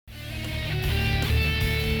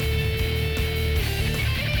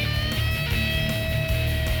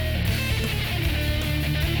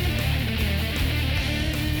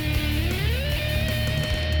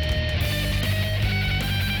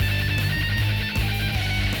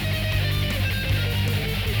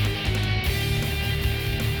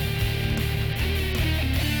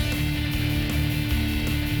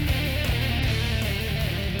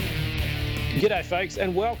G'day folks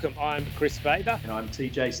and welcome. I'm Kris Faber. And I'm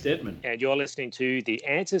TJ Stedman. And you're listening to the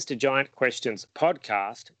Answers to Giant Questions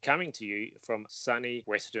podcast, coming to you from sunny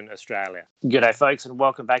Western Australia. G'day folks and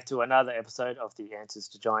welcome back to another episode of the Answers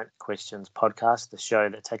to Giant Questions podcast, the show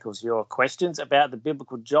that tackles your questions about the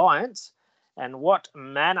biblical giants. And what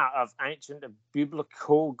manner of ancient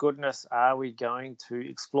biblical goodness are we going to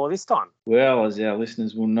explore this time? Well, as our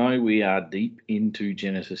listeners will know, we are deep into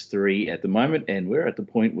Genesis 3 at the moment, and we're at the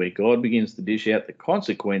point where God begins to dish out the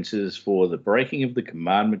consequences for the breaking of the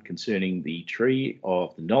commandment concerning the tree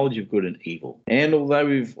of the knowledge of good and evil. And although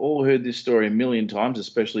we've all heard this story a million times,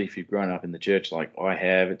 especially if you've grown up in the church like I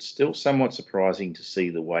have, it's still somewhat surprising to see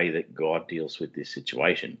the way that God deals with this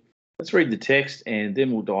situation. Let's read the text and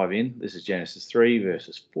then we'll dive in. This is Genesis 3,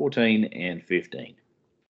 verses 14 and 15.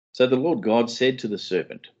 So the Lord God said to the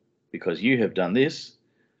serpent, "Because you have done this,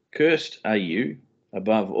 cursed are you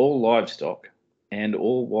above all livestock and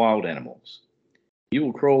all wild animals. You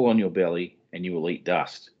will crawl on your belly and you will eat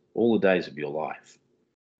dust all the days of your life.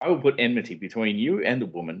 I will put enmity between you and the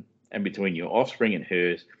woman, and between your offspring and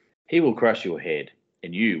hers. He will crush your head,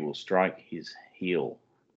 and you will strike his heel."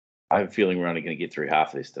 I have a feeling we're only going to get through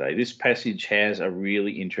half of this today. This passage has a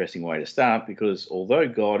really interesting way to start because although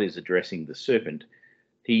God is addressing the serpent,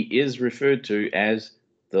 he is referred to as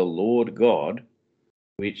the Lord God,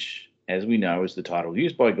 which, as we know, is the title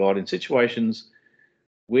used by God in situations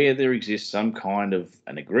where there exists some kind of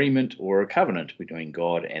an agreement or a covenant between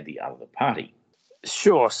God and the other party.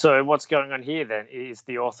 Sure. So what's going on here then? Is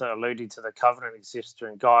the author alluding to the covenant exists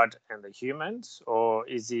between God and the humans, or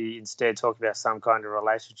is he instead talking about some kind of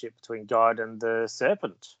relationship between God and the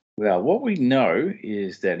serpent? Well, what we know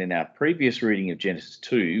is that in our previous reading of Genesis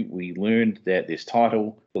 2, we learned that this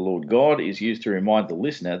title, the Lord God, is used to remind the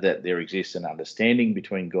listener that there exists an understanding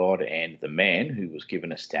between God and the man who was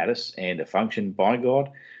given a status and a function by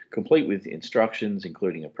God, complete with instructions,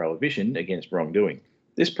 including a prohibition against wrongdoing.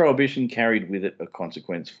 This prohibition carried with it a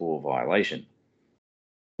consequence for violation.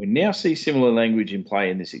 We now see similar language in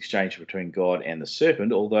play in this exchange between God and the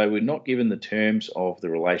serpent, although we're not given the terms of the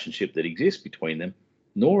relationship that exists between them,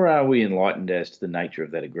 nor are we enlightened as to the nature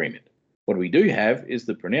of that agreement. What we do have is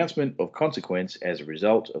the pronouncement of consequence as a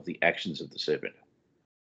result of the actions of the serpent.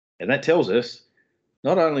 And that tells us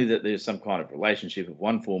not only that there's some kind of relationship of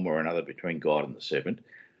one form or another between God and the serpent,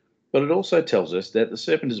 but it also tells us that the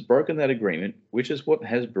serpent has broken that agreement, which is what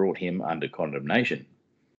has brought him under condemnation.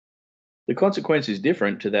 The consequence is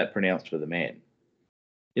different to that pronounced for the man.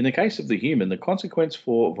 In the case of the human, the consequence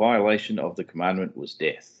for violation of the commandment was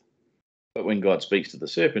death. But when God speaks to the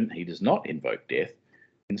serpent, he does not invoke death.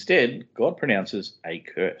 Instead, God pronounces a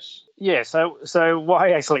curse. Yeah, so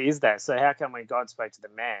why actually is that? So how come when God spoke to the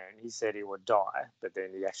man, he said he would die, but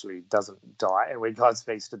then he actually doesn't die? And when God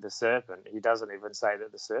speaks to the serpent, he doesn't even say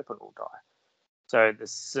that the serpent will die. So the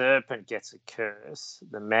serpent gets a curse,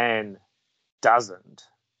 the man doesn't.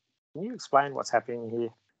 Can you explain what's happening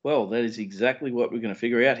here? Well, that is exactly what we're going to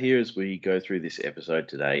figure out here as we go through this episode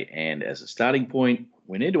today. And as a starting point,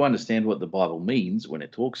 we need to understand what the Bible means when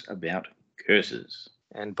it talks about curses.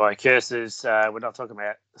 And by curses, we're not talking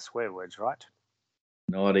about swear words, right?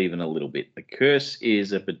 Not even a little bit. A curse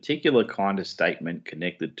is a particular kind of statement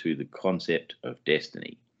connected to the concept of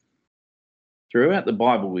destiny. Throughout the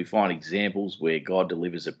Bible, we find examples where God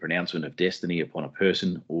delivers a pronouncement of destiny upon a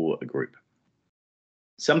person or a group.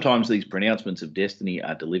 Sometimes these pronouncements of destiny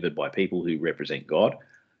are delivered by people who represent God,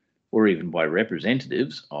 or even by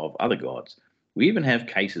representatives of other gods. We even have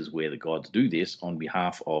cases where the gods do this on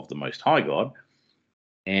behalf of the Most High God,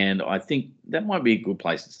 and I think that might be a good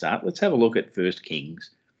place to start. Let's have a look at 1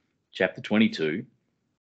 Kings chapter 22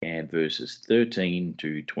 and verses 13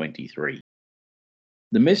 to 23.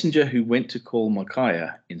 The messenger who went to call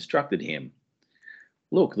Micaiah instructed him,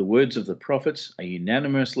 "Look, the words of the prophets are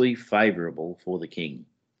unanimously favourable for the king.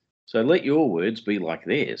 So let your words be like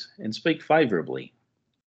theirs, and speak favourably."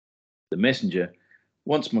 The messenger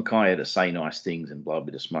wants Micaiah to say nice things and blow a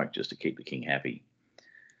bit of smoke just to keep the king happy.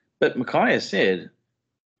 But Micaiah said,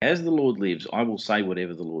 "As the Lord lives, I will say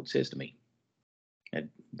whatever the Lord says to me." And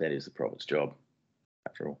that is the prophet's job,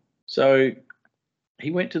 after all. So he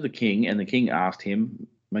went to the king, and the king asked him,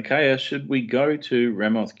 "Micaiah, should we go to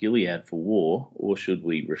Ramoth Gilead for war, or should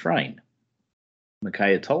we refrain?"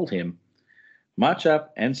 Micaiah told him, "March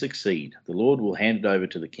up and succeed. The Lord will hand it over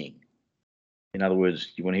to the king." In other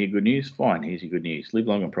words, you want to hear good news? Fine, here's your good news. Live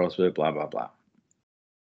long and prosper, blah, blah, blah.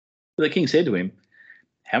 But the king said to him,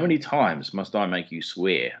 "How many times must I make you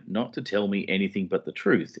swear not to tell me anything but the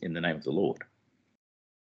truth in the name of the Lord?"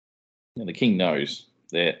 Now the king knows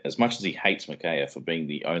that as much as he hates Micaiah for being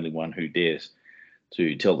the only one who dares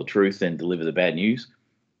to tell the truth and deliver the bad news,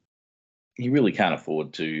 He really can't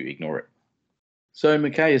afford to ignore it. So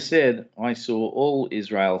Micaiah said, I saw all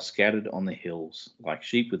Israel scattered on the hills, like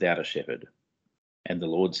sheep without a shepherd. And the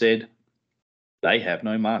Lord said, they have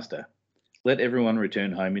no master. Let everyone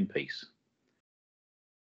return home in peace.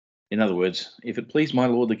 In other words, if it please my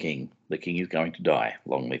lord the king is going to die.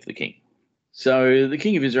 Long live the king. So the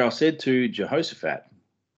king of Israel said to Jehoshaphat,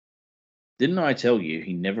 didn't I tell you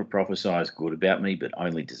he never prophesies good about me, but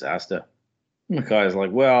only disaster? Micaiah's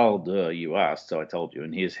like, well, duh, you asked, so I told you,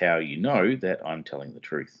 and here's how you know that I'm telling the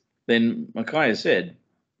truth. Then Micaiah said,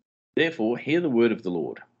 therefore, hear the word of the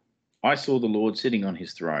Lord. I saw the Lord sitting on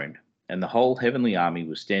his throne, and the whole heavenly army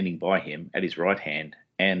was standing by him at his right hand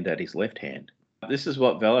and at his left hand. This is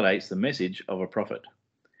what validates the message of a prophet.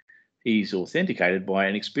 He's authenticated by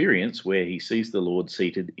an experience where he sees the Lord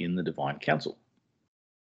seated in the divine council.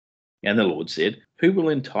 And the Lord said, who will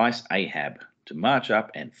entice Ahab to march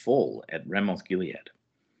up and fall at Ramoth Gilead?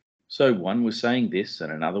 So one was saying this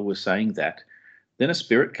and another was saying that. Then a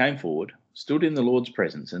spirit came forward, stood in the Lord's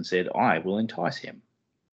presence, and said, I will entice him.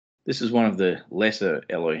 This is one of the lesser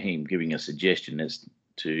Elohim giving a suggestion as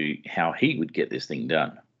to how he would get this thing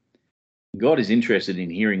done. God is interested in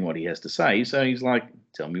hearing what he has to say, so he's like,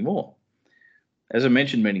 tell me more. As I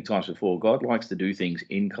mentioned many times before, God likes to do things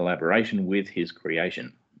in collaboration with his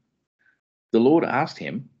creation. The Lord asked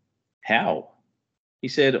him, how? He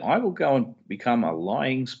said, I will go and become a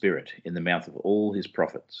lying spirit in the mouth of all his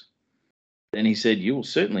prophets. Then he said, you will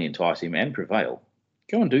certainly entice him and prevail.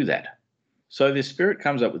 Go and do that. So this spirit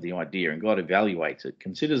comes up with the idea and God evaluates it,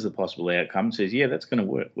 considers the possible outcome, and says, yeah, that's going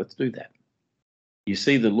to work. Let's do that. You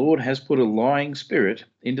see, the Lord has put a lying spirit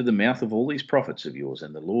into the mouth of all these prophets of yours,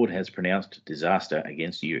 and the Lord has pronounced disaster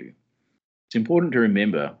against you. It's important to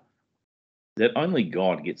remember that only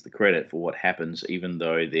God gets the credit for what happens, even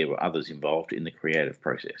though there were others involved in the creative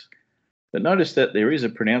process. But notice that there is a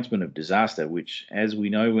pronouncement of disaster, which, as we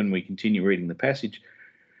know when we continue reading the passage,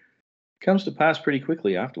 comes to pass pretty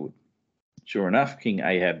quickly afterward. Sure enough, King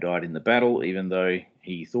Ahab died in the battle, even though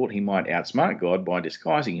he thought he might outsmart God by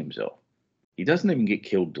disguising himself. He doesn't even get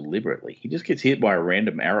killed deliberately. He just gets hit by a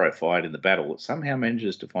random arrow fired in the battle that somehow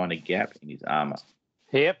manages to find a gap in his armor.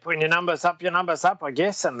 Yep, when your number's up, I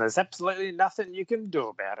guess, and there's absolutely nothing you can do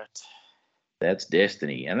about it. That's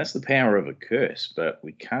destiny, and that's the power of a curse, but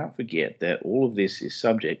we can't forget that all of this is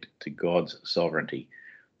subject to God's sovereignty.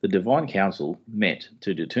 The divine council met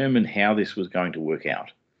to determine how this was going to work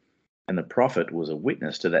out, and the prophet was a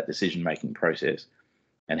witness to that decision-making process,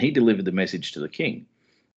 and he delivered the message to the king.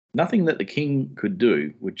 Nothing that the king could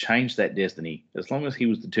do would change that destiny as long as he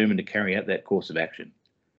was determined to carry out that course of action.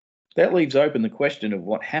 That leaves open the question of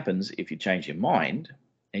what happens if you change your mind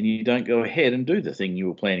and you don't go ahead and do the thing you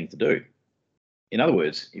were planning to do. In other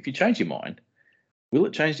words, if you change your mind, will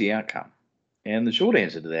it change the outcome? And the short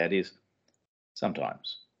answer to that is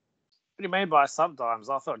sometimes. What do you mean by sometimes?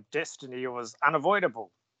 I thought destiny was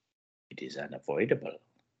unavoidable. It is unavoidable.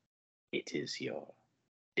 It is your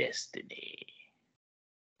destiny.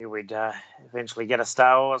 We'd eventually get a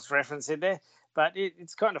Star Wars reference in there. But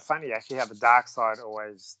it's kind of funny, actually, how the dark side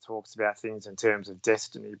always talks about things in terms of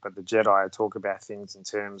destiny, but the Jedi talk about things in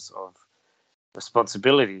terms of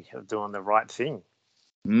responsibility of doing the right thing.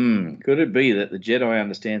 Could it be that the Jedi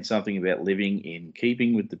understand something about living in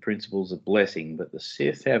keeping with the principles of blessing, but the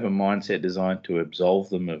Sith have a mindset designed to absolve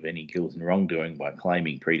them of any guilt and wrongdoing by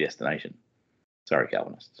claiming predestination? Sorry,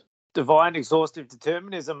 Calvinists. Divine exhaustive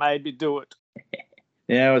determinism made me do it.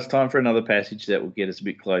 Now it's time for another passage that will get us a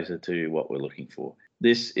bit closer to what we're looking for.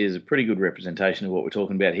 This is a pretty good representation of what we're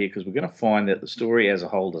talking about here, because we're going to find that the story as a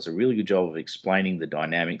whole does a really good job of explaining the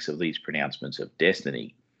dynamics of these pronouncements of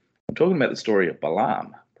destiny. I'm talking about the story of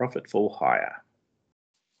Balaam, prophet for hire.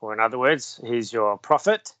 Or in other words, he's your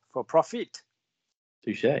prophet for profit.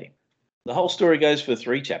 Touche. The whole story goes for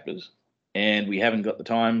 3 chapters, and we haven't got the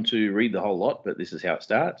time to read the whole lot, but this is how it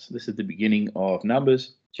starts. This is the beginning of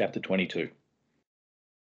Numbers, chapter 22.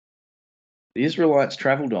 The Israelites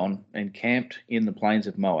travelled on and camped in the plains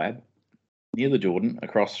of Moab, near the Jordan,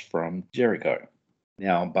 across from Jericho.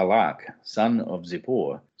 Now Balak, son of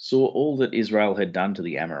Zippor, saw all that Israel had done to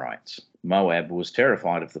the Amorites. Moab was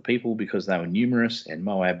terrified of the people because they were numerous, and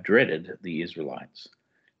Moab dreaded the Israelites.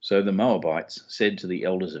 So the Moabites said to the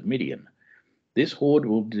elders of Midian, "This horde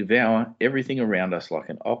will devour everything around us like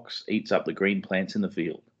an ox eats up the green plants in the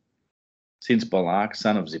field." Since Balak,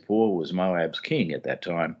 son of Zippor, was Moab's king at that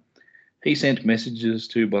time, he sent messages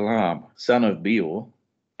to Balaam, son of Beor,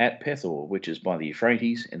 at Pethor, which is by the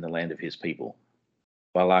Euphrates, in the land of his people.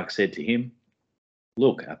 Balak said to him,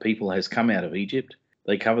 "Look, a people has come out of Egypt.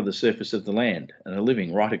 They cover the surface of the land and are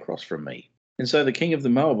living right across from me. And so the king of the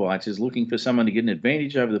Moabites is looking for someone to get an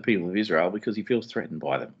advantage over the people of Israel because he feels threatened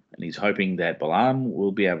by them. And he's hoping that Balaam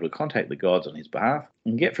will be able to contact the gods on his behalf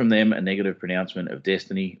and get from them a negative pronouncement of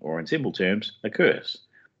destiny, or in simple terms, a curse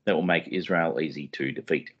that will make Israel easy to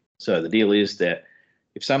defeat. So the deal is that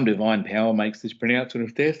if some divine power makes this pronouncement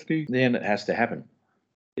of destiny, then it has to happen.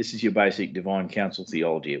 This is your basic divine council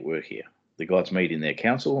theology at work here. The gods meet in their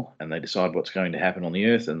council and they decide what's going to happen on the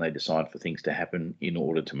earth, and they decide for things to happen in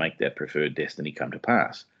order to make that preferred destiny come to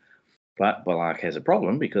pass. But Balak has a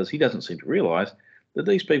problem because he doesn't seem to realise that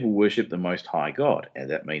these people worship the Most High God, and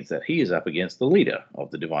that means that he is up against the leader of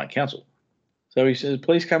the divine council. So he says,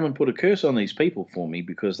 please come and put a curse on these people for me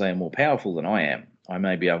because they are more powerful than I am. I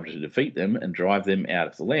may be able to defeat them and drive them out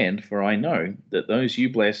of the land, for I know that those you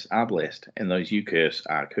bless are blessed, and those you curse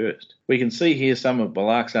are cursed. We can see here some of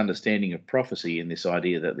Balak's understanding of prophecy in this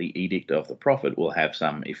idea that the edict of the prophet will have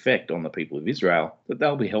some effect on the people of Israel that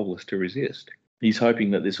they'll be helpless to resist. He's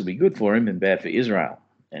hoping that this will be good for him and bad for Israel,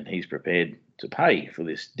 and he's prepared to pay for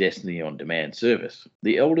this destiny-on-demand service.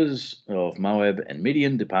 The elders of Moab and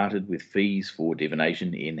Midian departed with fees for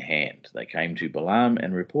divination in hand. They came to Balaam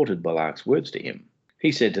and reported Balak's words to him.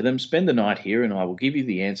 He said to them, spend the night here, and I will give you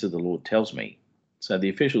the answer the Lord tells me. So the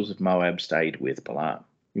officials of Moab stayed with Balaam.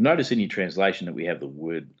 You'll notice in your translation that we have the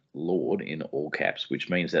word Lord in all caps, which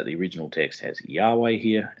means that the original text has Yahweh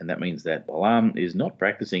here, and that means that Balaam is not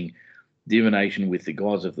practicing divination with the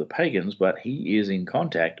gods of the pagans, but he is in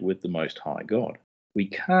contact with the Most High God. We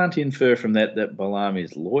can't infer from that that Balaam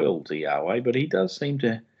is loyal to Yahweh, but he does seem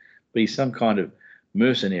to be some kind of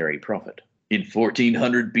mercenary prophet. In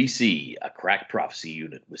 1400 BC, a crack prophecy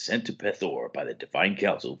unit was sent to Pethor by the Divine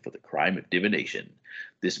Council for the crime of divination.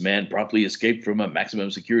 This man promptly escaped from a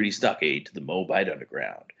maximum security stockade to the Moabite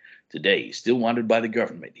underground. Today, still wanted by the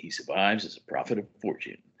government, he survives as a prophet of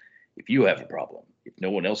fortune. If you have a problem, if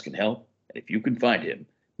no one else can help, and if you can find him,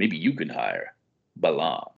 maybe you can hire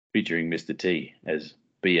Balaam, featuring Mr. T as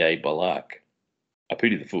B.A. Balak. I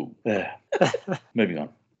pity the fool. Moving on.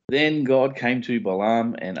 Then God came to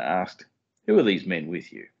Balaam and asked, who are these men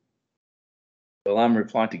with you? Balaam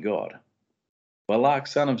replied to God, Balak,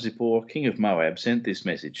 son of Zippor, king of Moab, sent this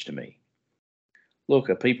message to me. Look,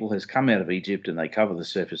 a people has come out of Egypt and they cover the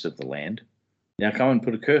surface of the land. Now come and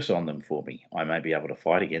put a curse on them for me. I may be able to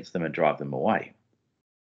fight against them and drive them away.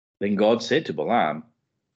 Then God said to Balaam,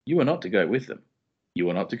 you are not to go with them. You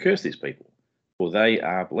are not to curse these people, for they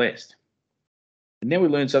are blessed. And now we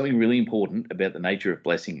learn something really important about the nature of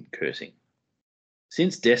blessing and cursing.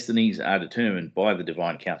 Since destinies are determined by the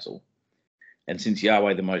divine council, and since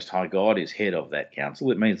Yahweh the Most High God is head of that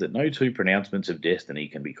council, it means that no two pronouncements of destiny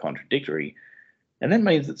can be contradictory, and that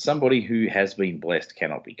means that somebody who has been blessed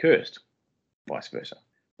cannot be cursed, vice versa.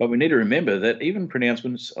 But we need to remember that even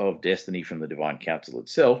pronouncements of destiny from the divine council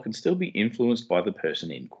itself can still be influenced by the person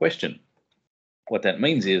in question. What that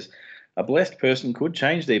means is a blessed person could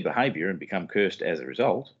change their behavior and become cursed as a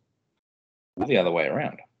result, or the other way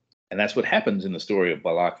around. And that's what happens in the story of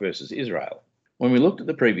Balak versus Israel. When we looked at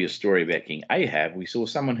the previous story about King Ahab, we saw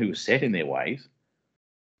someone who was set in their ways,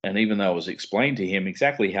 and even though it was explained to him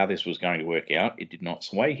exactly how this was going to work out, it did not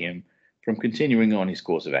sway him from continuing on his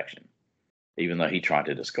course of action. Even though he tried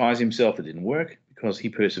to disguise himself, it didn't work because he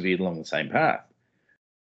persevered along the same path.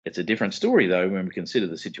 It's a different story, though, when we consider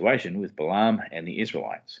the situation with Balaam and the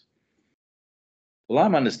Israelites.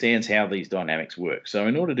 Balaam understands how these dynamics work, so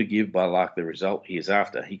in order to give Balak the result he is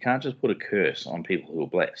after, he can't just put a curse on people who are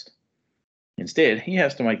blessed. Instead, he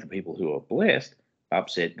has to make the people who are blessed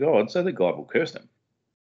upset God so that God will curse them.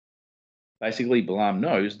 Basically, Balaam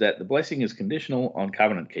knows that the blessing is conditional on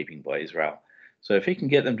covenant keeping by Israel. So if he can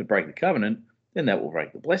get them to break the covenant, then that will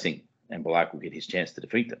break the blessing, and Balak will get his chance to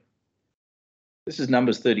defeat them. This is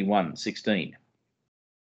Numbers 31:16.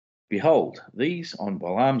 Behold, these, on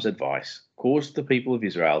Balaam's advice, caused the people of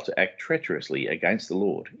Israel to act treacherously against the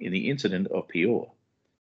Lord in the incident of Peor.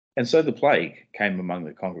 And so the plague came among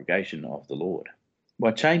the congregation of the Lord.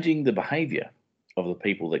 By changing the behaviour of the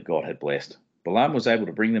people that God had blessed, Balaam was able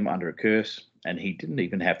to bring them under a curse, and he didn't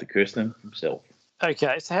even have to curse them himself.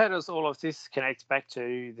 Okay, so how does all of this connect back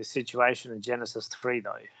to the situation in Genesis 3,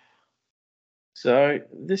 though? So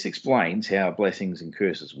this explains how blessings and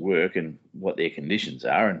curses work and what their conditions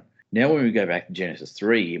are. And now when we go back to Genesis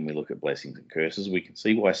 3 and we look at blessings and curses, we can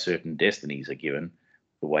see why certain destinies are given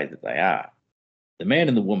the way that they are. The man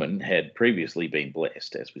and the woman had previously been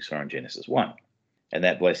blessed, as we saw in Genesis 1, and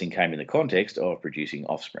that blessing came in the context of producing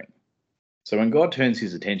offspring. So when God turns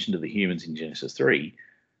his attention to the humans in Genesis 3,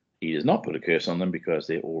 he does not put a curse on them because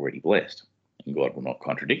they're already blessed, and God will not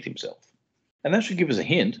contradict himself. And that should give us a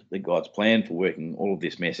hint that God's plan for working all of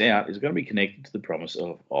this mess out is going to be connected to the promise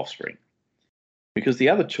of offspring. Because the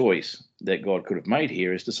other choice that God could have made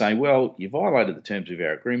here is to say, well, you violated the terms of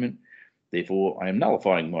our agreement, therefore I am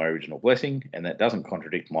nullifying my original blessing, and that doesn't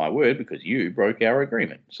contradict my word because you broke our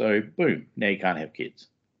agreement. So, boom, now you can't have kids.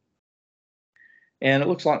 And it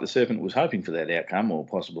looks like the serpent was hoping for that outcome, or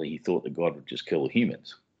possibly he thought that God would just kill the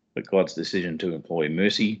humans. But God's decision to employ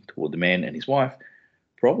mercy toward the man and his wife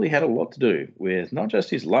probably had a lot to do with not just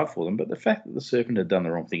his love for them, but the fact that the serpent had done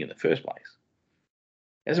the wrong thing in the first place.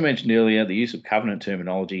 As I mentioned earlier, the use of covenant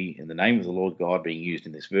terminology in the name of the Lord God being used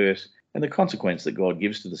in this verse, and the consequence that God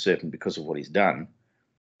gives to the serpent because of what he's done,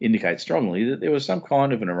 indicates strongly that there was some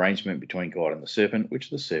kind of an arrangement between God and the serpent,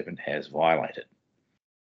 which the serpent has violated.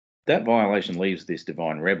 That violation leaves this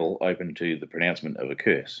divine rebel open to the pronouncement of a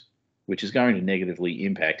curse, which is going to negatively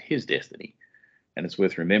impact his destiny. And it's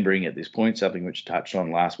worth remembering at this point something which I touched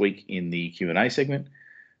on last week in the Q&A segment,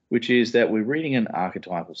 which is that we're reading an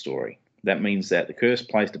archetypal story. That means that the curse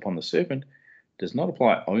placed upon the serpent does not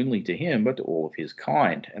apply only to him, but to all of his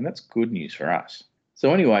kind, and that's good news for us.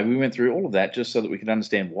 So anyway, we went through all of that just so that we could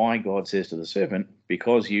understand why God says to the serpent,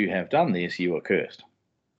 because you have done this, you are cursed.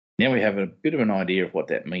 Now we have a bit of an idea of what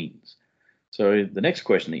that means. So the next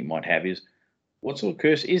question that you might have is, what sort of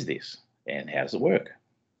curse is this, and how does it work?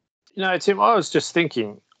 Tim, I was just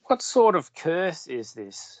thinking, what sort of curse is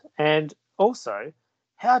this? And also,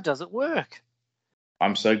 how does it work?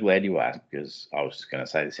 I'm so glad you asked, because I was just going to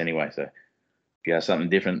say this anyway. So if you have something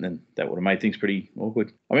different, then that would have made things pretty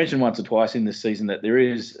awkward. I mentioned once or twice in this season that there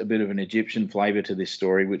is a bit of an Egyptian flavour to this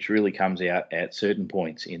story, which really comes out at certain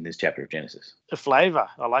points in this chapter of Genesis. A flavour.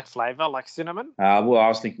 I like cinnamon. Well, I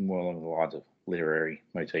was thinking more along the lines of literary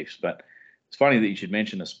motifs, but it's funny that you should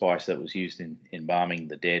mention a spice that was used in embalming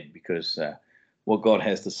the dead, because what God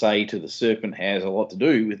has to say to the serpent has a lot to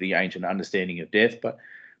do with the ancient understanding of death. But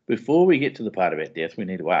before we get to the part about death, we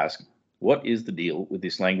need to ask, what is the deal with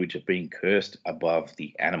this language of being cursed above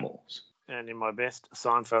the animals? And in my best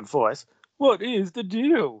Seinfeld voice, what is the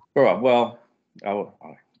deal? All right, well, I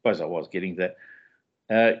suppose I was getting that.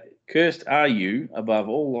 Cursed are you above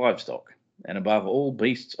all livestock and above all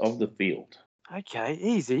beasts of the field. Okay,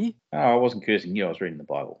 easy. Oh, I wasn't cursing you, I was reading the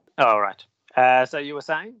Bible. Oh, right. So you were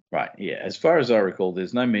saying? Right, yeah. As far as I recall,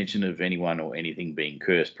 there's no mention of anyone or anything being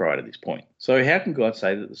cursed prior to this point. So how can God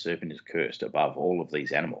say that the serpent is cursed above all of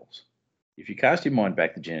these animals? If you cast your mind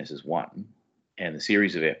back to Genesis 1 and the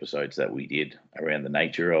series of episodes that we did around the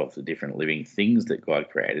nature of the different living things that God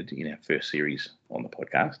created in our first series on the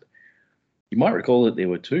podcast, you might recall that there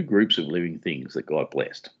were two groups of living things that God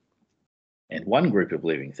blessed, and one group of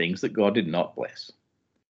living things that God did not bless.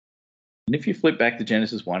 And if you flip back to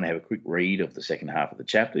Genesis 1 and have a quick read of the second half of the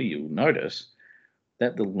chapter, you'll notice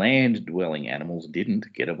that the land-dwelling animals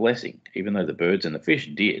didn't get a blessing, even though the birds and the fish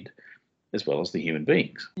did, as well as the human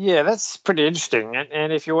beings. Yeah, that's pretty interesting.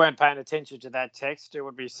 And if you weren't paying attention to that text, it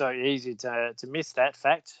would be so easy to miss that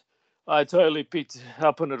fact. I totally picked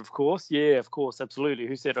up on it, of course. Yeah, of course, absolutely.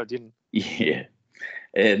 Who said I didn't? Yeah.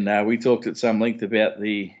 And we talked at some length about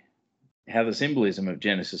how the symbolism of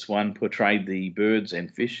Genesis 1 portrayed the birds and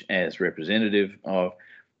fish as representative of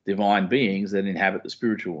divine beings that inhabit the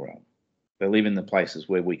spiritual realm. They live in the places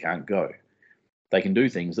where we can't go. They can do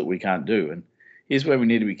things that we can't do. And here's where we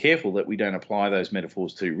need to be careful that we don't apply those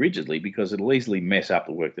metaphors too rigidly, because it'll easily mess up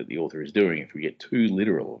the work that the author is doing if we get too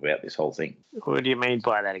literal about this whole thing. What do you mean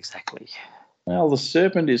by that exactly? Well, the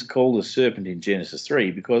serpent is called a serpent in Genesis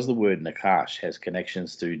 3 because the word Nakash has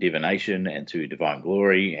connections to divination and to divine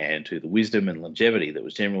glory and to the wisdom and longevity that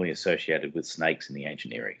was generally associated with snakes in the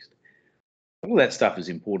ancient Near East. All that stuff is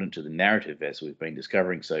important to the narrative, as we've been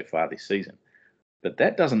discovering so far this season. But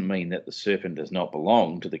that doesn't mean that the serpent does not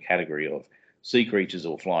belong to the category of sea creatures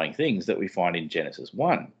or flying things that we find in Genesis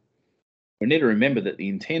 1. We need to remember that the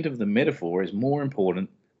intent of the metaphor is more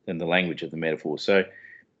important than the language of the metaphor. So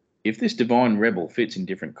if this divine rebel fits in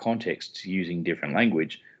different contexts using different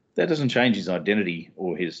language, that doesn't change his identity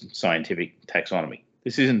or his scientific taxonomy.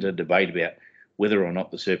 This isn't a debate about whether or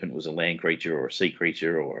not the serpent was a land creature or a sea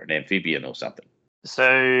creature or an amphibian or something.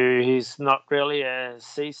 So he's not really a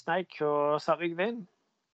sea snake or something then?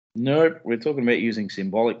 Nope, we're talking about using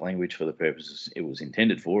symbolic language for the purposes it was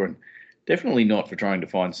intended for, and definitely not for trying to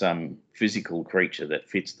find some physical creature that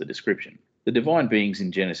fits the description. The divine beings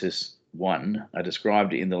in Genesis 1 are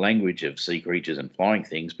described in the language of sea creatures and flying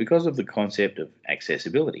things because of the concept of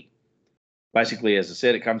accessibility. Basically, as I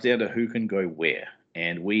said, it comes down to who can go where,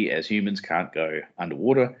 and we as humans can't go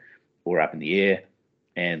underwater or up in the air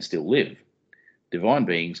and still live. Divine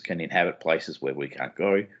beings can inhabit places where we can't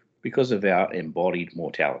go because of our embodied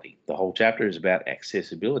mortality. The whole chapter is about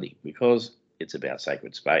accessibility because it's about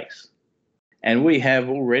sacred space. And we have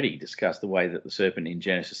already discussed the way that the serpent in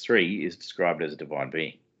Genesis 3 is described as a divine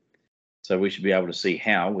being. So we should be able to see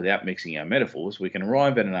how, without mixing our metaphors, we can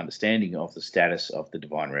arrive at an understanding of the status of the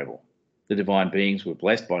divine rebel. The divine beings were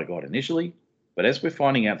blessed by God initially, but as we're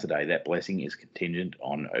finding out today, that blessing is contingent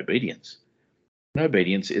on obedience. And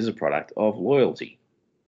obedience is a product of loyalty.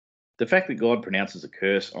 The fact that God pronounces a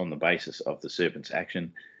curse on the basis of the serpent's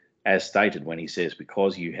action, as stated when he says,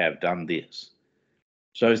 "Because you have done this,"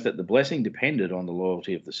 shows that the blessing depended on the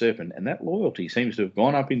loyalty of the serpent, and that loyalty seems to have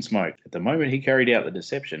gone up in smoke at the moment he carried out the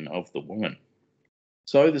deception of the woman.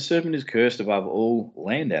 So the serpent is cursed above all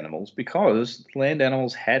land animals because land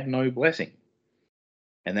animals had no blessing.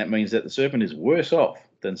 And that means that the serpent is worse off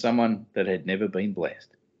than someone that had never been blessed.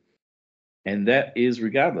 And that is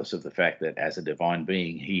regardless of the fact that as a divine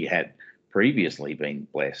being, he had previously been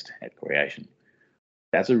blessed at creation.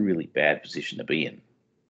 That's a really bad position to be in.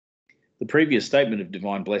 The previous statement of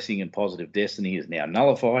divine blessing and positive destiny is now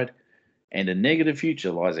nullified, and a negative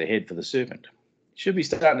future lies ahead for the serpent. You should be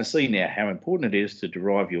starting to see now how important it is to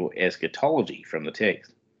derive your eschatology from the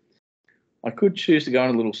text. I could choose to go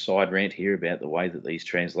on a little side rant here about the way that these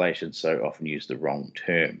translations so often use the wrong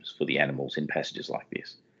terms for the animals in passages like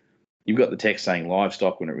this. You've got the text saying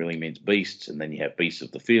livestock when it really means beasts, and then you have beasts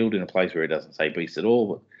of the field in a place where it doesn't say beasts at all,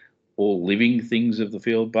 but all living things of the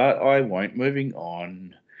field. But I won't. Moving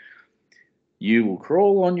on. You will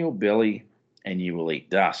crawl on your belly and you will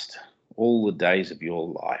eat dust all the days of your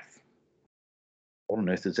life. What on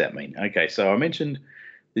earth does that mean? Okay, so I mentioned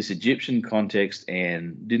this Egyptian context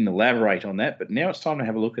and didn't elaborate on that, but now it's time to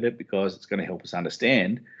have a look at it because it's going to help us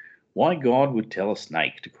understand why God would tell a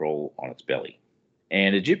snake to crawl on its belly.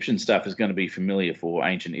 And Egyptian stuff is going to be familiar for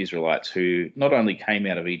ancient Israelites who not only came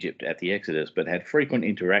out of Egypt at the Exodus, but had frequent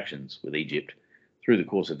interactions with Egypt through the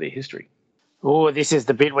course of their history. Oh, this is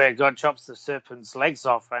the bit where God chops the serpent's legs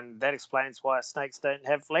off, and that explains why snakes don't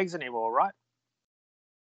have legs anymore, right?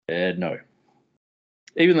 No.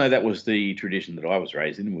 Even though that was the tradition that I was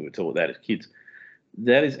raised in, and we were taught that as kids,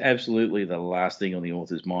 that is absolutely the last thing on the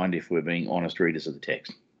author's mind if we're being honest readers of the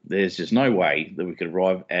text. There's just no way that we could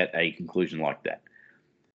arrive at a conclusion like that.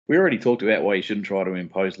 We already talked about why you shouldn't try to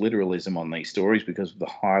impose literalism on these stories because of the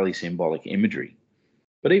highly symbolic imagery.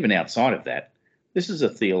 But even outside of that, this is a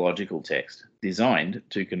theological text designed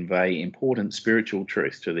to convey important spiritual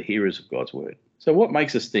truth to the hearers of God's word. So what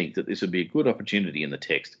makes us think that this would be a good opportunity in the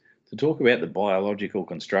text to talk about the biological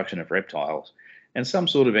construction of reptiles and some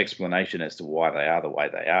sort of explanation as to why they are the way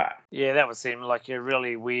they are? Yeah, that would seem like a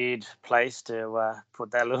really weird place to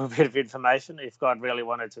put that little bit of information. If God really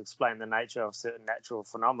wanted to explain the nature of certain natural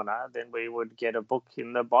phenomena, then we would get a book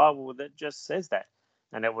in the Bible that just says that.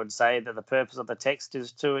 And it would say that the purpose of the text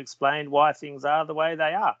is to explain why things are the way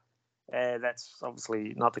they are. That's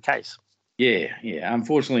obviously not the case. Yeah.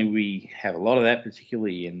 Unfortunately, we have a lot of that,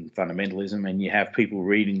 particularly in fundamentalism, and you have people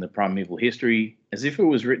reading the primeval history as if it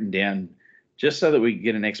was written down just so that we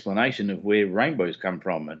get an explanation of where rainbows come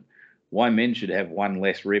from and why men should have one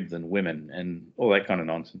less rib than women and all that kind of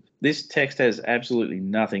nonsense. This text has absolutely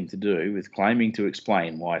nothing to do with claiming to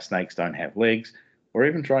explain why snakes don't have legs, or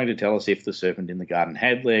even trying to tell us if the serpent in the garden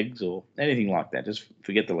had legs or anything like that. Just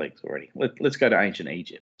forget the legs already. Let's go to ancient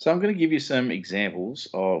Egypt. So I'm going to give you some examples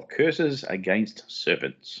of curses against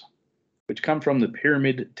serpents, which come from the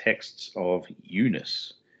pyramid texts of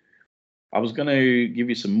Eunice. I was going to give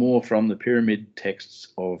you some more from the pyramid texts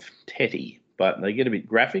of Teti, but they get a bit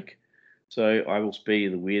graphic, so I will spare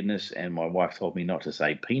you the weirdness, and my wife told me not to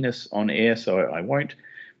say penis on air, so I won't.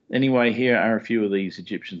 Anyway, here are a few of these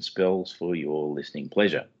Egyptian spells for your listening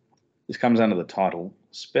pleasure. This comes under the title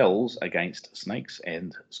Spells Against Snakes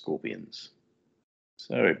and Scorpions.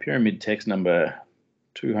 So, pyramid text number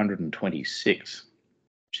 226,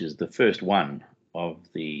 which is the first one of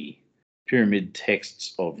the pyramid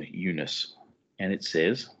texts of Eunice. And it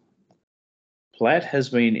says, Plat has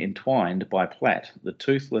been entwined by Plat, the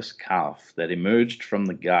toothless calf that emerged from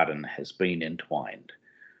the garden has been entwined.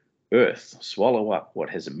 Earth, swallow up what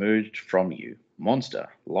has emerged from you. Monster,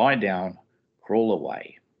 lie down, crawl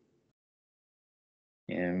away.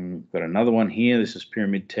 And we've got another one here. This is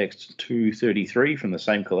Pyramid Text 233 from the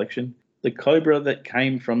same collection. The cobra that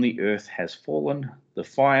came from the earth has fallen. The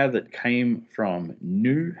fire that came from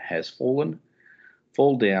Nu has fallen.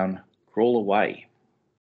 Fall down, crawl away.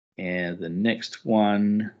 And the next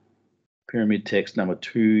one, Pyramid Text number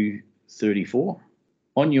 234.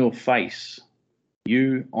 On your face,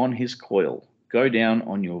 you on his coil, go down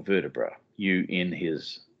on your vertebra, you in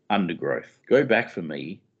his undergrowth. Go back for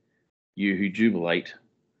me, you who jubilate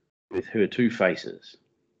with her two faces.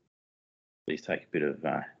 Please take a bit of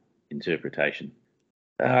interpretation.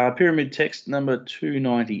 Pyramid text number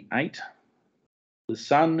 298. The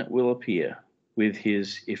sun will appear with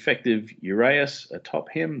his effective uraeus atop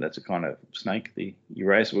him. That's a kind of snake, the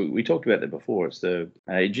uraeus. We talked about that before. It's the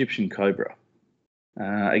Egyptian cobra.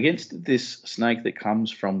 Against this snake that comes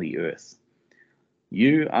from the earth.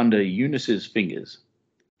 You under Eunice's fingers,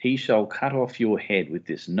 he shall cut off your head with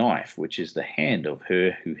this knife, which is the hand of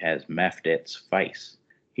her who has Maphdet's face.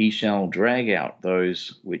 He shall drag out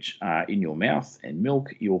those which are in your mouth and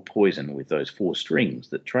milk your poison with those 4 strings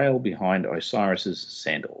that trail behind Osiris's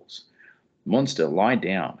sandals. Monster, lie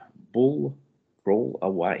down. Bull, crawl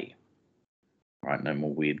away. Right, no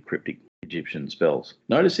more weird cryptic Egyptian spells.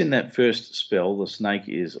 Notice in that first spell, the snake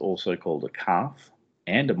is also called a calf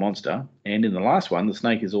and a monster. And in the last one, the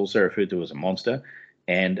snake is also referred to as a monster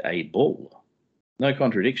and a bull. No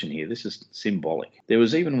contradiction here. This is symbolic. There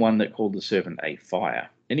was even one that called the serpent a fire.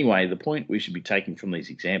 Anyway, the point we should be taking from these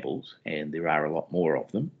examples, and there are a lot more of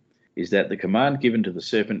them, is that the command given to the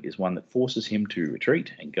serpent is one that forces him to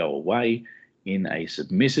retreat and go away in a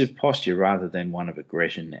submissive posture rather than one of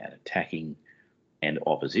aggression and attacking and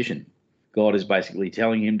opposition. God is basically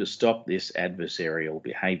telling him to stop this adversarial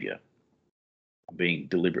behavior. I'm being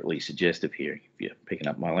deliberately suggestive here, if you're picking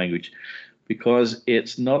up my language, because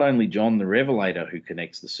it's not only John the Revelator who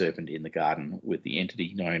connects the serpent in the garden with the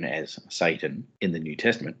entity known as Satan in the New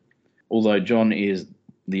Testament, although John is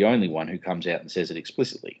the only one who comes out and says it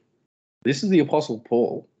explicitly. This is the Apostle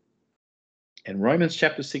Paul in Romans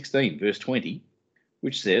chapter 16, verse 20,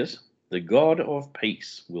 which says, "The God of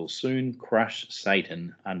peace will soon crush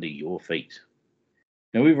Satan under your feet."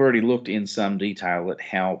 Now, we've already looked in some detail at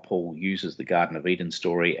how Paul uses the Garden of Eden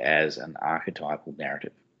story as an archetypal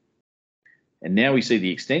narrative. And now we see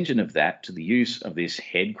the extension of that to the use of this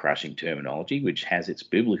head-crushing terminology, which has its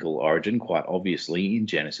biblical origin quite obviously in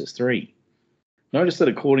Genesis 3. Notice that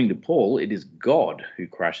according to Paul, it is God who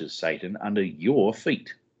crushes Satan under your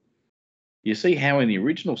feet. You see how in the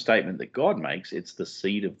original statement that God makes, it's the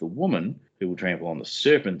seed of the woman who will trample on the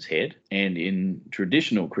serpent's head, and in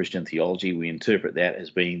traditional Christian theology, we interpret that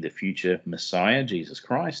as being the future Messiah, Jesus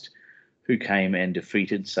Christ, who came and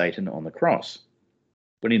defeated Satan on the cross.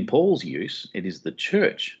 But in Paul's use, it is the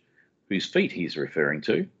church whose feet he's referring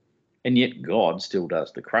to, and yet God still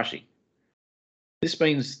does the crushing. This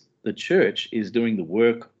means the church is doing the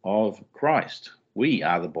work of Christ. We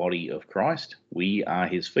are the body of Christ. We are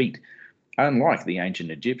his feet. Unlike the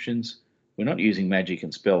ancient Egyptians, we're not using magic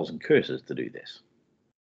and spells and curses to do this.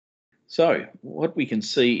 So, what we can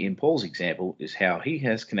see in Paul's example is how he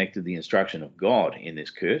has connected the instruction of God in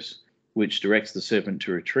this curse, which directs the serpent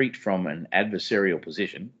to retreat from an adversarial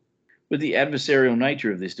position, with the adversarial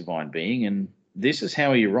nature of this divine being, and this is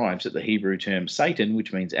how he arrives at the Hebrew term Satan,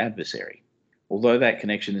 which means adversary. Although that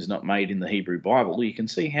connection is not made in the Hebrew Bible, you can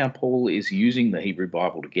see how Paul is using the Hebrew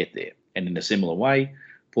Bible to get there. And in a similar way,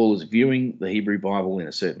 Paul is viewing the Hebrew Bible in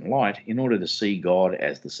a certain light in order to see God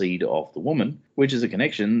as the seed of the woman, which is a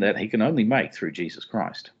connection that he can only make through Jesus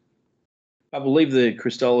Christ. I will leave the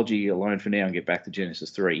Christology alone for now and get back to Genesis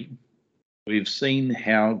 3. We've seen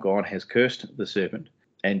how God has cursed the serpent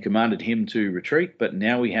and commanded him to retreat, but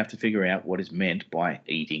now we have to figure out what is meant by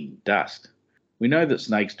eating dust. We know that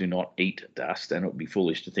snakes do not eat dust, and it would be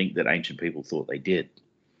foolish to think that ancient people thought they did.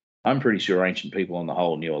 I'm pretty sure ancient people on the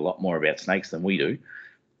whole knew a lot more about snakes than we do,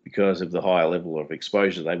 because of the higher level of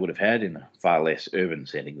exposure they would have had in a far less urban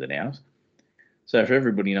setting than ours. So if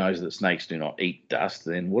everybody knows that snakes do not eat dust,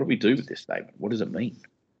 then what do we do with this statement? What does it mean?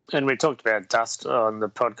 And we talked about dust on the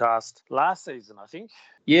podcast last season, I think.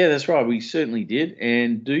 Yeah, that's right. We certainly did.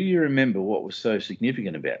 And do you remember what was so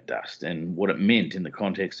significant about dust and what it meant in the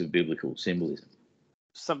context of biblical symbolism?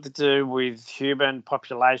 Something to do with human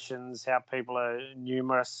populations, how people are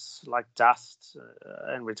numerous like dust.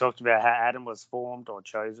 And we talked about how Adam was formed or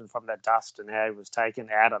chosen from that dust and how he was taken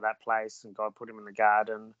out of that place and God put him in the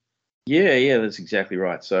garden. Yeah, that's exactly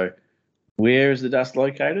right. So where is the dust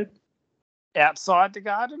located? Outside the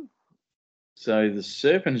garden. So the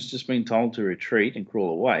serpent has just been told to retreat and crawl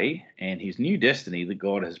away, and his new destiny that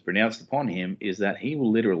God has pronounced upon him is that he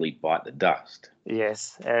will literally bite the dust.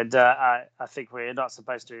 Yes, and I think we're not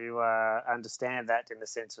supposed to understand that in the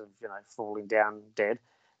sense of, falling down dead,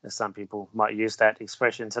 as some people might use that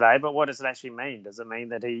expression today. But what does it actually mean? Does it mean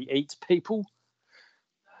that he eats people?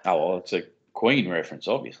 Oh, well, it's a Queen reference,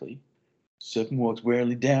 obviously. Serpent walks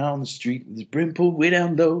warily down the street with his brim pulled way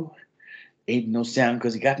down low. Ain't no sound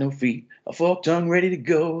because he got no feet. A forked tongue ready to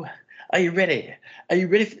go. Are you ready? Are you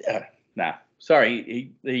ready for...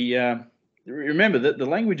 Sorry. Remember that the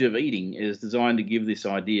language of eating is designed to give this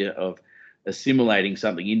idea of assimilating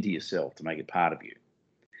something into yourself to make it part of you.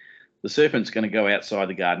 The serpent's going to go outside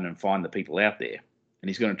the garden and find the people out there. and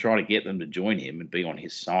he's going to try to get them to join him and be on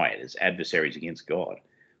his side as adversaries against God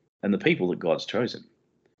and the people that God's chosen.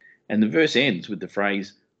 And the verse ends with the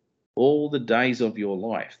phrase, all the days of your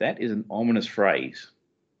life. That is an ominous phrase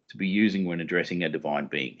to be using when addressing a divine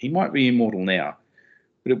being. He might be immortal now,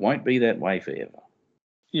 but it won't be that way forever.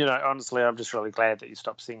 Honestly, I'm just really glad that you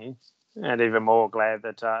stopped singing, and even more glad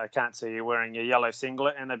that I can't see you wearing a yellow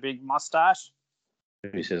singlet and a big moustache.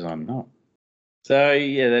 Who says I'm not? So,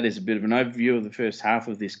 yeah, that is a bit of an overview of the first half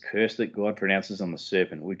of this curse that God pronounces on the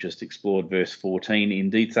serpent. We've just explored verse 14 in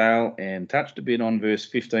detail and touched a bit on verse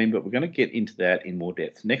 15, but we're going to get into that in more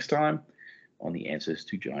depth next time on the Answers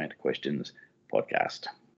to Giant Questions podcast.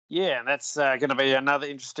 Yeah, and that's going to be another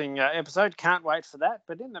interesting episode. Can't wait for that.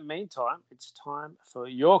 But in the meantime, it's time for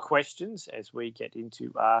your questions as we get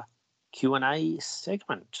into our Q&A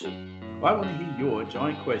segment. I want to hear your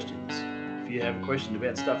giant questions. If you have a question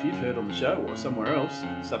about stuff you've heard on the show or somewhere else,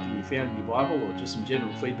 something you found in your Bible, or just some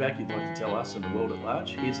general feedback you'd like to tell us and the world at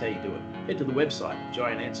large, here's how you do it. Head to the website,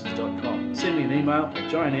 giantanswers.com. Send me an email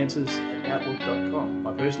at giantanswers@outlook.com.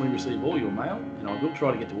 I personally receive all your mail, and I will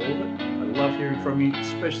try to get to all of it. I love hearing from you,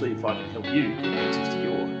 especially if I can help you get answers to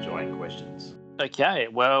your giant questions. Okay,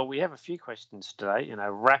 well, we have a few questions today in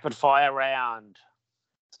a rapid-fire round.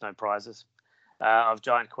 There's no prizes. Of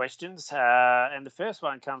giant questions. And the first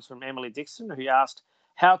one comes from Emily Dixon, who asked,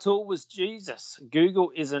 how tall was Jesus?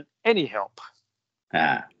 Google isn't any help.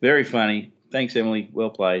 Very funny. Thanks, Emily. Well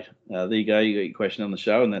played. There you go. You got your question on the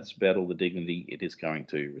show, and that's about all the dignity it is going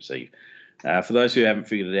to receive. For those who haven't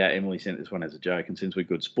figured it out, Emily sent this one as a joke, and since we're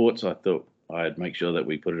good sports, I thought I'd make sure that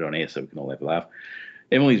we put it on air so we can all have a laugh.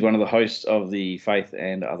 Emily's one of the hosts of the Faith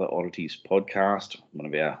and Other Oddities podcast, one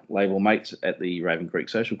of our label mates at the Raven Creek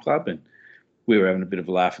Social Club, and we were having a bit of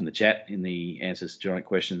a laugh in the chat in the Answers to Giant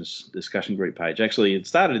Questions discussion group page. Actually, it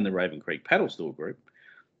started in the Raven Creek Paddle Store group,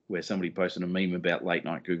 where somebody posted a meme about late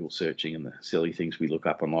night Google searching and the silly things we look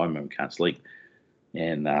up online when we can't sleep.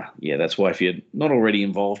 And that's why if you're not already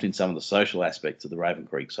involved in some of the social aspects of the Raven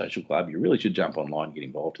Creek Social Club, you really should jump online and get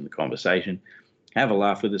involved in the conversation. Have a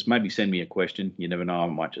laugh with us. Maybe send me a question. You never know. I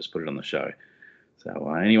might just put it on the show.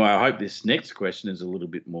 So anyway, I hope this next question is a little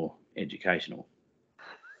bit more educational.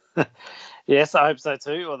 Yes, I hope so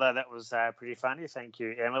too, although that was pretty funny. Thank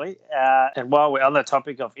you, Emily. And while we're on the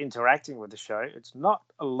topic of interacting with the show, it's not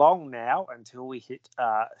long now until we hit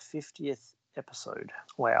our 50th episode.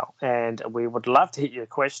 Wow. And we would love to hear your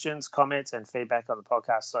questions, comments, and feedback on the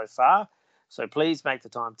podcast so far. So please make the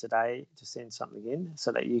time today to send something in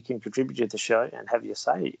so that you can contribute to the show and have your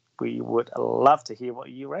say. We would love to hear what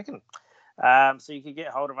you reckon. So you can get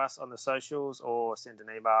hold of us on the socials or send an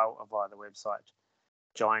email via the website,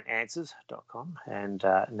 giantanswers.com. And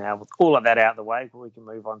now with all of that out of the way, we can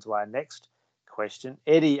move on to our next question.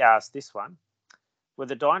 Eddie asked this one. Were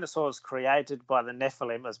the dinosaurs created by the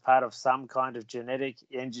Nephilim as part of some kind of genetic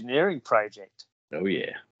engineering project? Oh,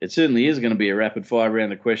 yeah. It certainly is going to be a rapid fire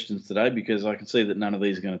round of questions today because I can see that none of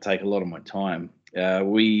these are going to take a lot of my time.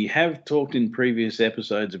 We have talked in previous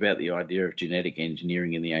episodes about the idea of genetic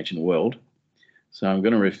engineering in the ancient world. So I'm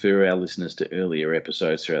going to refer our listeners to earlier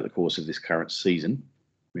episodes throughout the course of this current season,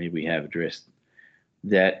 where we have addressed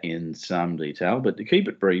that in some detail. But to keep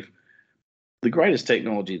it brief, the greatest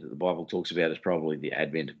technology that the Bible talks about is probably the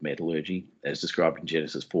advent of metallurgy, as described in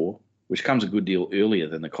Genesis 4, which comes a good deal earlier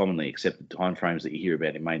than the commonly accepted timeframes that you hear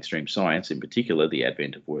about in mainstream science, in particular the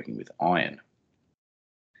advent of working with iron.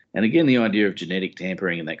 And again, the idea of genetic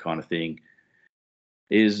tampering and that kind of thing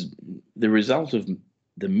is the result of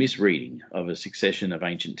the misreading of a succession of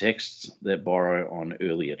ancient texts that borrow on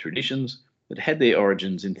earlier traditions that had their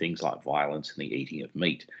origins in things like violence and the eating of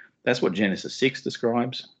meat. That's what Genesis 6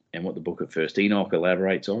 describes and what the book of 1 Enoch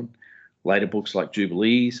elaborates on. Later books like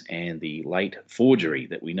Jubilees and the late forgery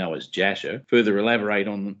that we know as Jasher further elaborate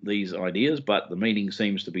on these ideas, but the meaning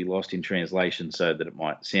seems to be lost in translation so that it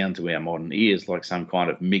might sound to our modern ears like some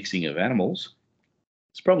kind of mixing of animals.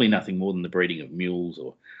 It's probably nothing more than the breeding of mules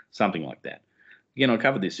or something like that. Again, I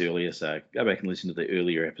covered this earlier, so go back and listen to the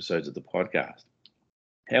earlier episodes of the podcast.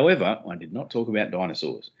 However, I did not talk about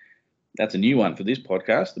dinosaurs. That's a new one for this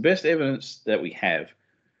podcast. The best evidence that we have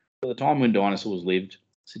for the time when dinosaurs lived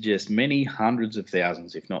suggests many hundreds of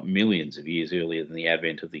thousands, if not millions of years earlier than the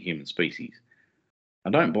advent of the human species. I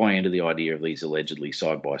don't buy into the idea of these allegedly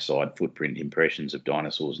side-by-side footprint impressions of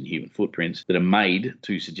dinosaurs and human footprints that are made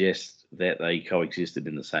to suggest that they coexisted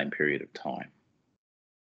in the same period of time.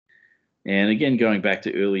 And again, going back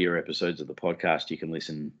to earlier episodes of the podcast, you can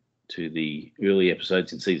listen to the early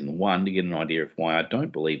episodes in season 1 to get an idea of why I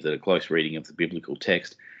don't believe that a close reading of the biblical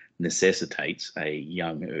text necessitates a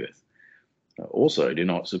young Earth. Also, do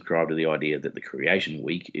not subscribe to the idea that the creation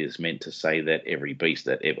week is meant to say that every beast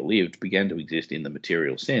that ever lived began to exist in the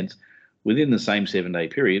material sense within the same 7-day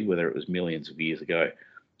period, whether it was millions of years ago,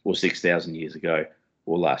 or 6,000 years ago,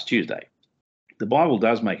 or last Tuesday. The Bible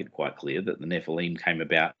does make it quite clear that the Nephilim came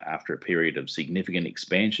about after a period of significant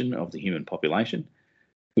expansion of the human population,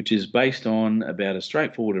 which is based on about as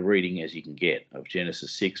straightforward a reading as you can get of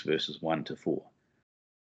Genesis 6 verses 1 to 4.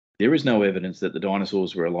 There is no evidence that the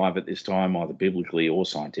dinosaurs were alive at this time, either biblically or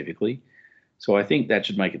scientifically, so I think that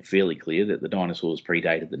should make it fairly clear that the dinosaurs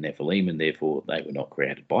predated the Nephilim and therefore they were not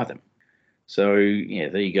created by them. So, yeah,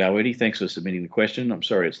 there you go, Eddie. Thanks for submitting the question. I'm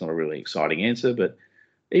sorry it's not a really exciting answer, but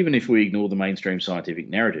even if we ignore the mainstream scientific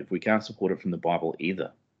narrative, we can't support it from the Bible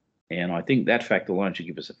either. And I think that fact alone should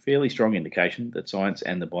give us a fairly strong indication that science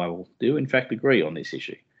and the Bible do in fact agree on this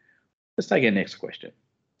issue. Let's take our next question.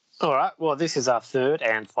 All right. Well, this is our third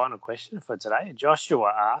and final question for today.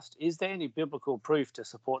 Joshua asked, is there any biblical proof to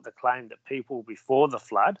support the claim that people before the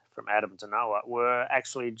flood, from Adam to Noah, were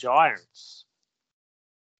actually giants?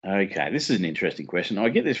 Okay, this is an interesting question. I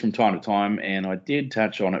get this from time to time, and I did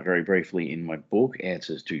touch on it very briefly in my book,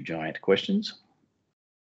 Answers to Giant Questions.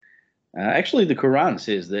 Actually, the Quran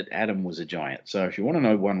says that Adam was a giant. So if you want to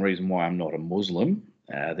know one reason why I'm not a Muslim,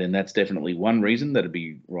 then that's definitely one reason that'd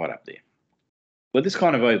be right up there. But this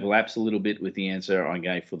kind of overlaps a little bit with the answer I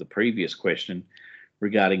gave for the previous question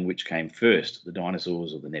regarding which came first, the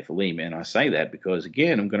dinosaurs or the Nephilim. And I say that because,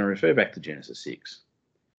 again, I'm going to refer back to Genesis 6.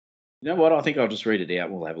 You know what? I think I'll just read it out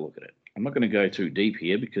and we'll have a look at it. I'm not going to go too deep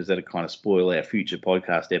here because that'll kind of spoil our future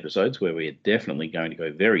podcast episodes where we're definitely going to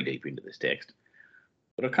go very deep into this text.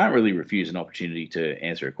 But I can't really refuse an opportunity to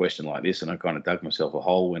answer a question like this, and I kind of dug myself a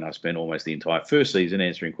hole when I spent almost the entire first season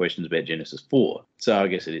answering questions about Genesis 4. So I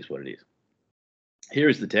guess it is what it is. Here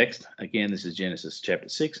is the text. Again, this is Genesis chapter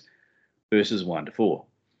 6, verses 1 to 4.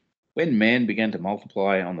 When man began to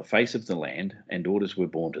multiply on the face of the land, and daughters were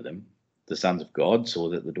born to them, the sons of God saw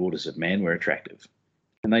that the daughters of man were attractive,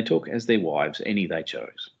 and they took as their wives any they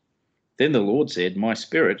chose. Then the Lord said, My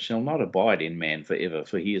spirit shall not abide in man forever,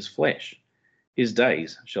 for he is flesh. His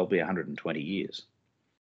days shall be 120 years.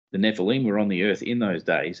 The Nephilim were on the earth in those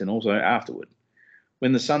days, and also afterward,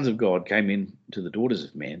 when the sons of God came in to the daughters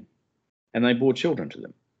of men, and they bore children to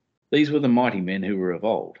them. These were the mighty men who were of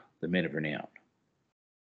old, the men of renown.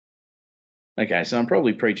 Okay, so I'm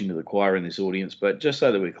probably preaching to the choir in this audience, but just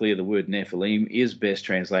so that we're clear, the word Nephilim is best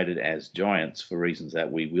translated as giants for reasons that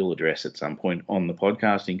we will address at some point on the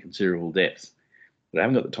podcast in considerable depth. But I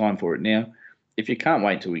haven't got the time for it now. If you can't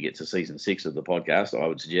wait till we get to season 6 of the podcast, I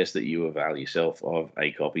would suggest that you avail yourself of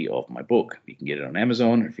a copy of my book. You can get it on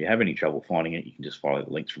Amazon. If you have any trouble finding it, you can just follow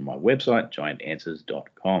the links from my website,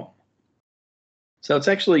 giantanswers.com. So it's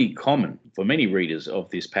actually common for many readers of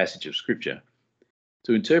this passage of Scripture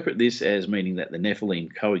to interpret this as meaning that the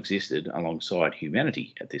Nephilim coexisted alongside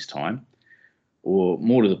humanity at this time, or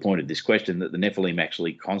more to the point of this question, that the Nephilim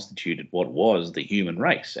actually constituted what was the human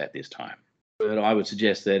race at this time. But I would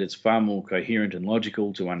suggest that it's far more coherent and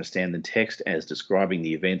logical to understand the text as describing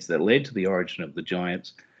the events that led to the origin of the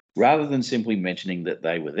giants, rather than simply mentioning that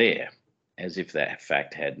they were there, as if that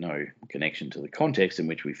fact had no connection to the context in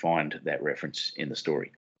which we find that reference in the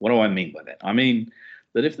story. What do I mean by that? I mean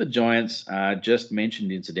that if the giants are just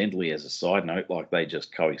mentioned incidentally as a side note, like they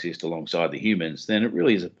just coexist alongside the humans, then it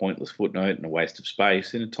really is a pointless footnote and a waste of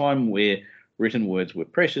space in a time where written words were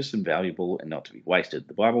precious and valuable and not to be wasted.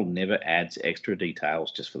 The Bible never adds extra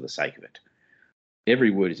details just for the sake of it.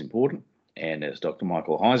 Every word is important, and as Dr.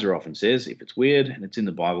 Michael Heiser often says, if it's weird and it's in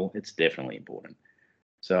the Bible, it's definitely important.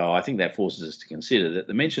 So I think that forces us to consider that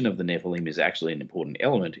the mention of the Nephilim is actually an important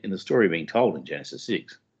element in the story being told in Genesis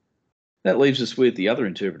 6. That leaves us with the other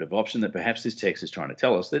interpretive option that perhaps this text is trying to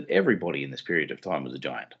tell us that everybody in this period of time was a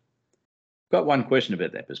giant. I've got one question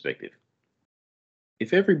about that perspective.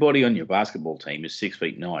 If everybody on your basketball team is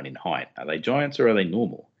 6'9" in height, are they giants or are they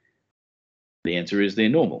normal? The answer is they're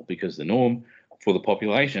normal, because the norm for the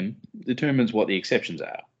population determines what the exceptions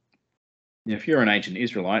are. Now, if you're an ancient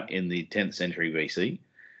Israelite in the 10th century BC,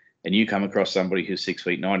 and you come across somebody who's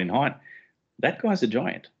 6'9" in height, that guy's a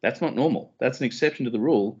giant. That's not normal. That's an exception to the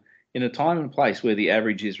rule in a time and place where the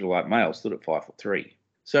average Israelite male stood at 5'3".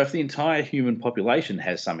 So if the entire human population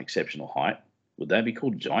has some exceptional height, would they be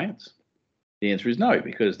called giants? The answer is no,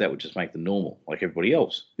 because that would just make them normal, like everybody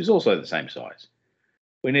else, who's also the same size.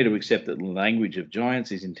 We need to accept that the language of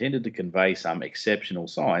giants is intended to convey some exceptional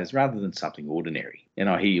size rather than something ordinary. And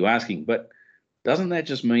I hear you asking, but doesn't that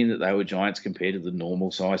just mean that they were giants compared to the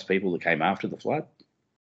normal sized people that came after the flood?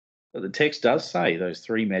 But the text does say those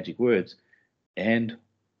 3 magic words, and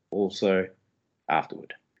also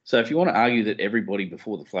afterward. So if you want to argue that everybody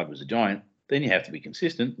before the flood was a giant, then you have to be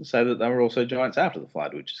consistent and say that they were also giants after the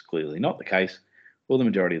flood, which is clearly not the case for the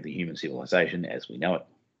majority of the human civilization as we know it.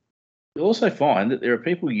 You'll also find that there are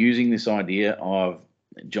people using this idea of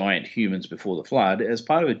giant humans before the flood as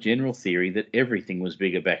part of a general theory that everything was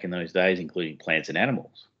bigger back in those days, including plants and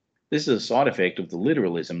animals. This is a side effect of the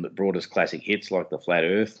literalism that brought us classic hits like the flat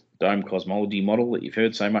earth, dome cosmology model that you've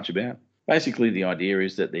heard so much about. Basically, the idea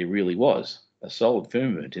is that there really was a solid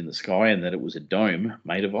firmament in the sky and that it was a dome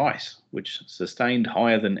made of ice, which sustained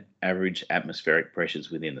higher than average atmospheric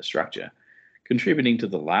pressures within the structure, contributing to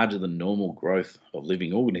the larger than normal growth of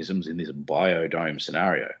living organisms in this biodome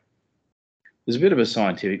scenario. There's a bit of a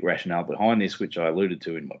scientific rationale behind this, which I alluded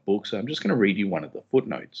to in my book, so I'm just going to read you one of the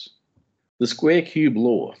footnotes. The square cube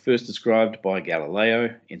law, first described by Galileo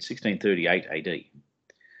in 1638 AD,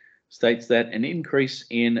 states that an increase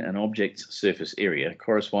in an object's surface area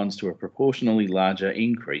corresponds to a proportionally larger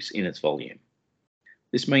increase in its volume.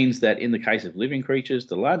 This means that in the case of living creatures,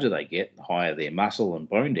 the larger they get, the higher their muscle and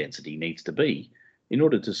bone density needs to be in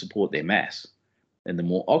order to support their mass, and the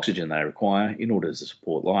more oxygen they require in order to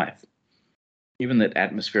support life. Given that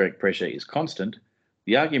atmospheric pressure is constant,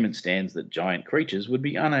 the argument stands that giant creatures would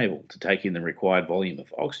be unable to take in the required volume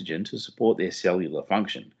of oxygen to support their cellular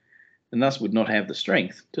function, and thus would not have the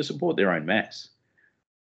strength to support their own mass.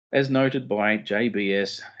 As noted by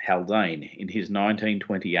J.B.S. Haldane in his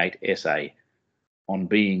 1928 essay on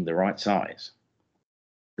being the right size,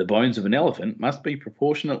 the bones of an elephant must be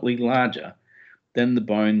proportionately larger than the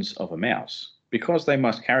bones of a mouse, because they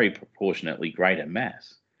must carry proportionately greater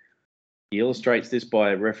mass. He illustrates this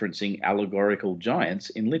by referencing allegorical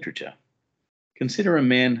giants in literature. Consider a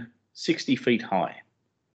man 60 feet high.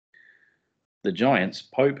 The giants,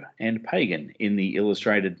 Pope and Pagan, in the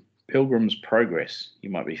illustrated Pilgrim's Progress. You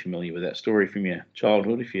might be familiar with that story from your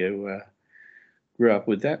childhood if you grew up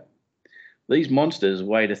with that. These monsters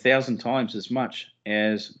weighed 1,000 times as much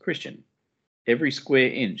as Christian. Every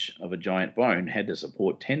square inch of a giant bone had to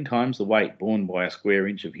support 10 times the weight borne by a square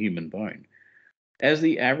inch of human bone. As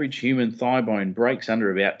the average human thigh bone breaks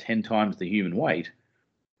under about 10 times the human weight,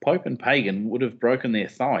 Pope and Pagan would have broken their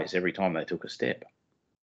thighs every time they took a step.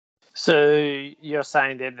 So you're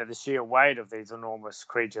saying then that the sheer weight of these enormous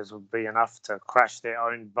creatures would be enough to crush their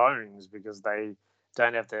own bones because they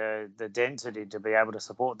don't have the density to be able to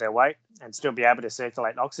support their weight and still be able to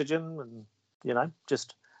circulate oxygen and,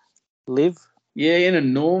 just live? Yeah, in a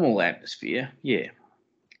normal atmosphere, yeah.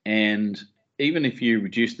 And even if you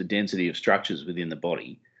reduce the density of structures within the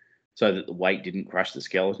body so that the weight didn't crush the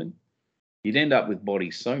skeleton, you'd end up with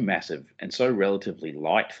bodies so massive and so relatively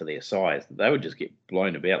light for their size that they would just get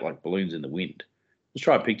blown about like balloons in the wind. Just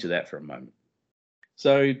try to picture that for a moment.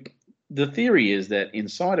 So the theory is that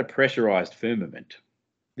inside a pressurized firmament,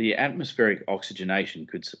 the atmospheric oxygenation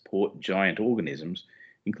could support giant organisms,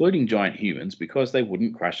 including giant humans, because they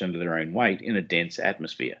wouldn't crush under their own weight in a dense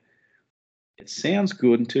atmosphere. It sounds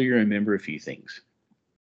good until you remember a few things.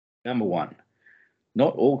 Number one,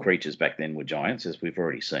 not all creatures back then were giants, as we've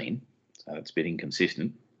already seen, so it's a bit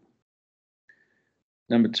inconsistent.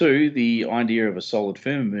 Number two, the idea of a solid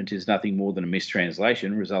firmament is nothing more than a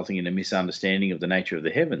mistranslation, resulting in a misunderstanding of the nature of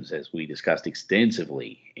the heavens, as we discussed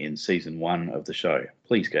extensively in season 1 of the show.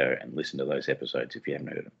 Please go and listen to those episodes if you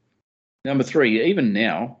haven't heard them. Number three, even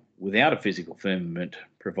now, without a physical firmament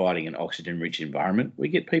providing an oxygen-rich environment, we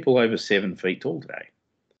get people over 7 feet tall today.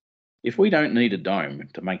 If we don't need a dome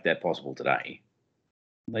to make that possible today,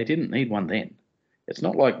 they didn't need one then. It's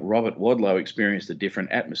not like Robert Wadlow experienced a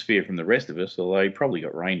different atmosphere from the rest of us, although he probably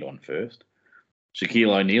got rained on first.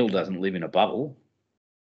 Shaquille O'Neal doesn't live in a bubble.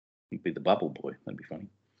 He'd be the bubble boy. That'd be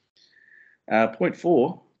funny. Point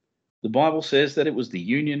 4, the Bible says that it was the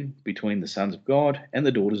union between the sons of God and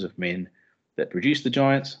the daughters of men that produced the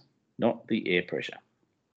giants, not the air pressure.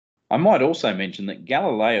 I might also mention that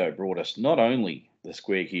Galileo brought us not only the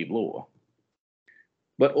square cube law,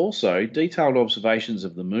 but also detailed observations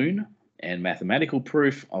of the moon and mathematical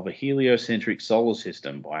proof of a heliocentric solar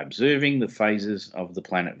system by observing the phases of the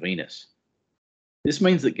planet Venus. This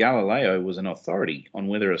means that Galileo was an authority on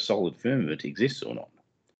whether a solid firmament exists or not.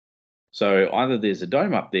 So either there's a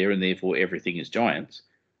dome up there and therefore everything is giants,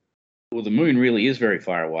 or the moon really is very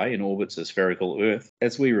far away and orbits a spherical Earth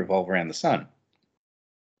as we revolve around the sun.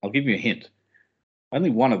 I'll give you a hint.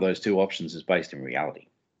 Only one of those two options is based in reality.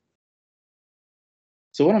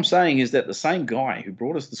 So what I'm saying is that the same guy who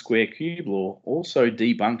brought us the square cube law also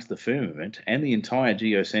debunked the firmament and the entire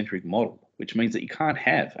geocentric model, which means that you can't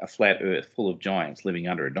have a flat Earth full of giants living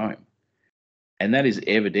under a dome. And that is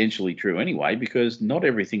evidentially true anyway, because not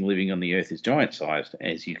everything living on the Earth is giant-sized,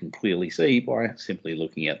 as you can clearly see by simply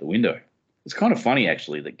looking out the window. It's kind of funny,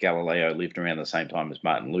 actually, that Galileo lived around the same time as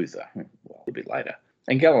Martin Luther. Well, a bit later.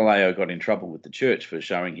 And Galileo got in trouble with the church for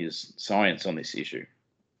showing his science on this issue.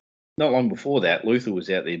 Not long before that, Luther was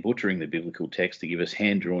out there butchering the biblical text to give us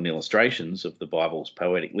hand-drawn illustrations of the Bible's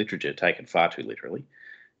poetic literature taken far too literally,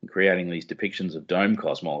 and creating these depictions of dome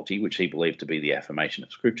cosmology, which he believed to be the affirmation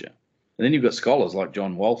of Scripture. And then you've got scholars like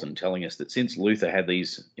John Walton telling us that since Luther had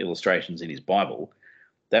these illustrations in his Bible,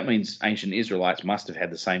 that means ancient Israelites must have had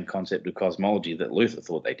the same concept of cosmology that Luther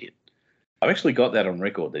thought they did. I've actually got that on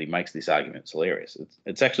record that he makes this argument. It's hilarious.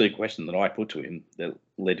 It's actually a question that I put to him that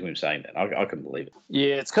led to him saying that. I couldn't believe it.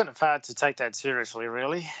 Yeah, it's kind of hard to take that seriously,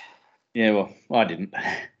 really. Yeah, well, I didn't.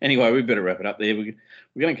 Anyway, we better wrap it up there. We're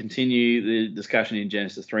going to continue the discussion in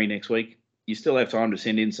Genesis 3 next week. You still have time to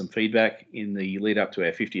send in some feedback in the lead up to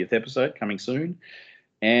our 50th episode coming soon.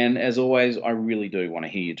 And as always, I really do want to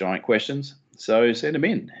hear your giant questions. So send them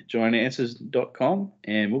in, giantanswers.com,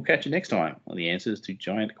 and we'll catch you next time on the Answers to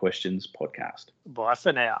Giant Questions podcast. Bye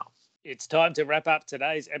for now. It's time to wrap up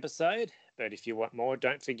today's episode, but if you want more,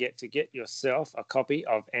 don't forget to get yourself a copy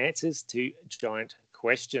of Answers to Giant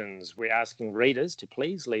Questions. We're asking readers to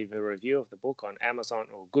please leave a review of the book on Amazon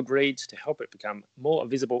or Goodreads to help it become more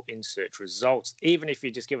visible in search results. Even if you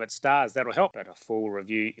just give it stars, that'll help, but a full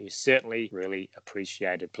review is certainly really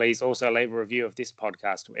appreciated. Please also leave a review of this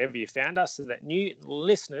podcast wherever you found us so that new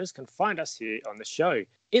listeners can find us here on the show.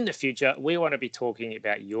 In the future, we want to be talking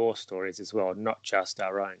about your stories as well, not just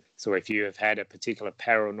our own. So if you have had a particular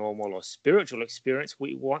paranormal or spiritual experience,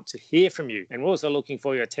 we want to hear from you. And we're also looking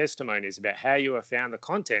for your testimonies about how you have found the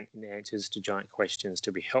content in Answers to Giant Questions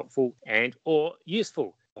to be helpful and or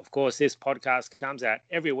useful. Of course, this podcast comes out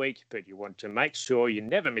every week, but you want to make sure you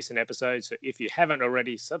never miss an episode. So if you haven't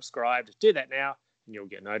already subscribed, do that now, and you'll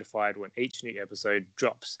get notified when each new episode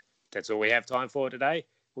drops. That's all we have time for today.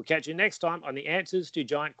 We'll catch you next time on the Answers to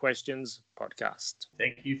Giant Questions podcast.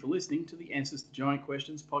 Thank you for listening to the Answers to Giant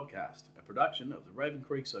Questions podcast, a production of the Raven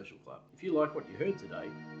Creek Social Club. If you like what you heard today,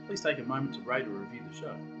 please take a moment to rate or review the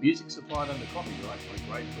show. Music supplied under copyright by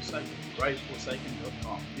Grave Forsaken,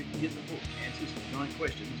 graveforsaken.com. You can get the book Answers to Giant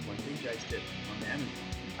Questions by DJ Stebbins on Amazon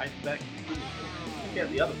in paperback and Kindle form. Check out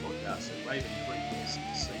the other podcasts at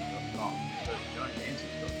ravencreeksc.com or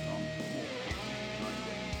giantanswers.com for more Answers to Giant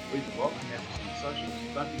Questions. Read the blog and catch us on the socials.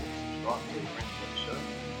 Don't forget to subscribe to your friends on the show.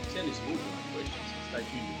 Send us your giant questions and stay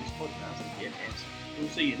tuned to this podcast to get answers. We'll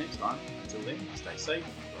see you next time. Until then, stay safe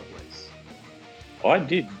and God bless. I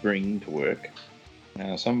did bring to work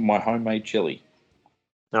some of my homemade chili.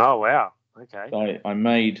 Oh, wow. Okay. I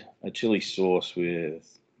made a chili sauce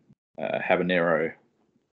with habanero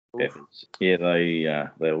peppers. Yeah, they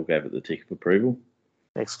all gave it the tick of approval.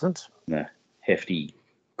 Excellent. A hefty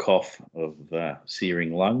cough of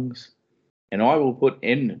searing lungs. And I will put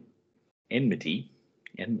enmity,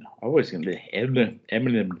 and I always going to be enmity.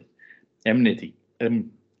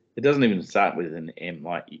 It doesn't even start with an M,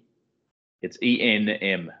 like it's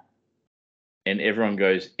ENM, and everyone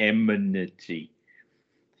goes enmity,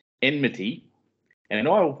 and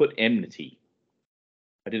I will put enmity.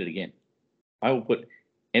 I did it again. I will put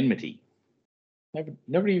enmity.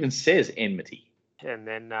 Nobody even says enmity. And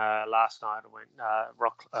then last night I went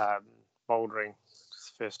rock bouldering.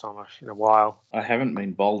 It's the first time in a while. I haven't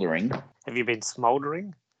been bouldering. Have you been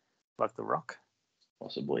smouldering like the rock?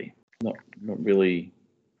 Possibly. Not really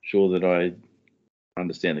sure that I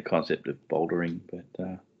understand the concept of bouldering, but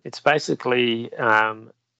it's basically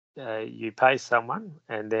you pay someone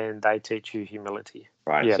and then they teach you humility.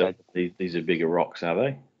 Right. Yeah, so these are bigger rocks, are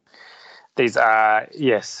they? These are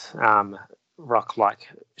rock-like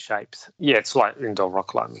shapes. Yeah, it's like indoor rock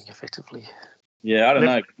climbing, effectively. Yeah, I don't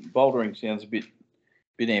know. Bouldering sounds a bit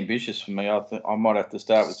ambitious for me. I might have to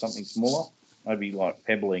start with something smaller, maybe like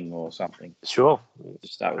pebbling or something. Sure.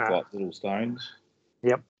 Just start with like little stones.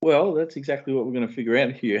 Yep. Well, that's exactly what we're going to figure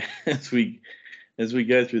out here as we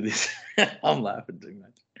go through this. I'm laughing too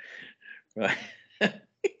much. Right.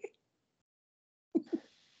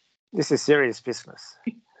 This is serious business.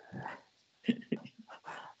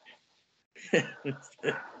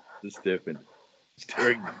 The serpent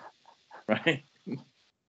stirring them, right?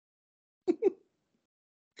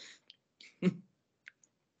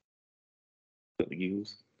 Got the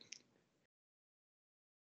giggles.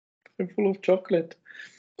 They're full of chocolate.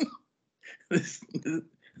 This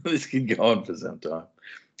can go on for some time,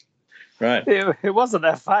 right? It wasn't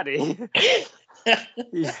that funny.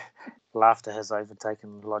 Laughter has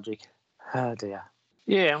overtaken logic. Oh dear.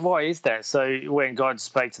 Yeah, and why is that? So when God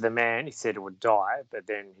spoke to the man, he said it would die, but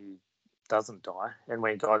then he doesn't die. And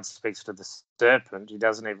when God speaks to the serpent, he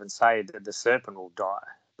doesn't even say that the serpent will die,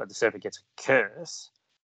 but the serpent gets a curse.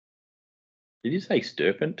 Did you say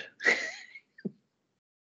serpent?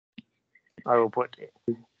 I will put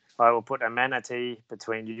I will put a manatee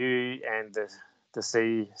between you and the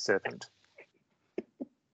sea serpent.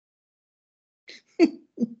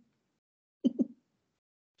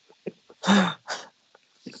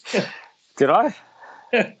 Did I?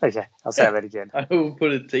 Okay, I'll say that again. I will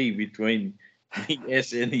put a T between the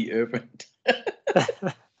S and the serpent.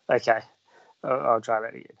 Okay, I'll try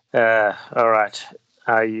that again. All right,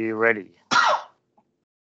 are you ready?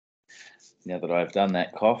 Now that I've done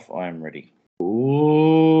that cough, I am ready.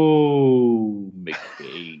 Ooh,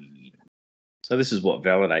 McCain. So this is what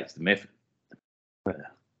validates the method.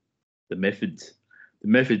 The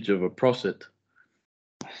methods of a proselyte.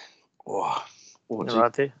 Oh, All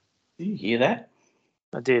right there. Did you hear that?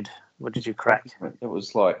 I did. What did you crack? It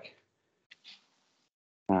was like,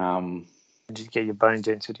 Did you get your bone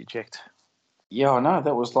density checked? yeah, I know.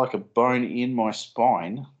 That was like a bone in my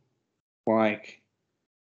spine, like,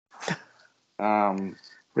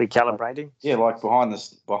 Recalibrating? yeah, like behind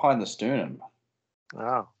the sternum.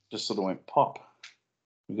 Oh, Just sort of went pop.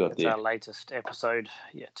 We got that's there. our latest episode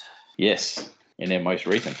yet. Yes, and our most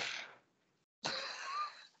recent.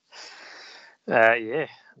 Yeah,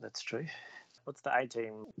 that's true. What's the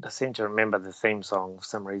A-Team? I seem to remember the theme song for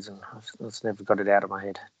some reason. I've just never got it out of my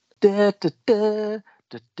head. Da, da, da,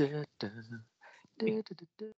 da, da, da, da, da, da, da.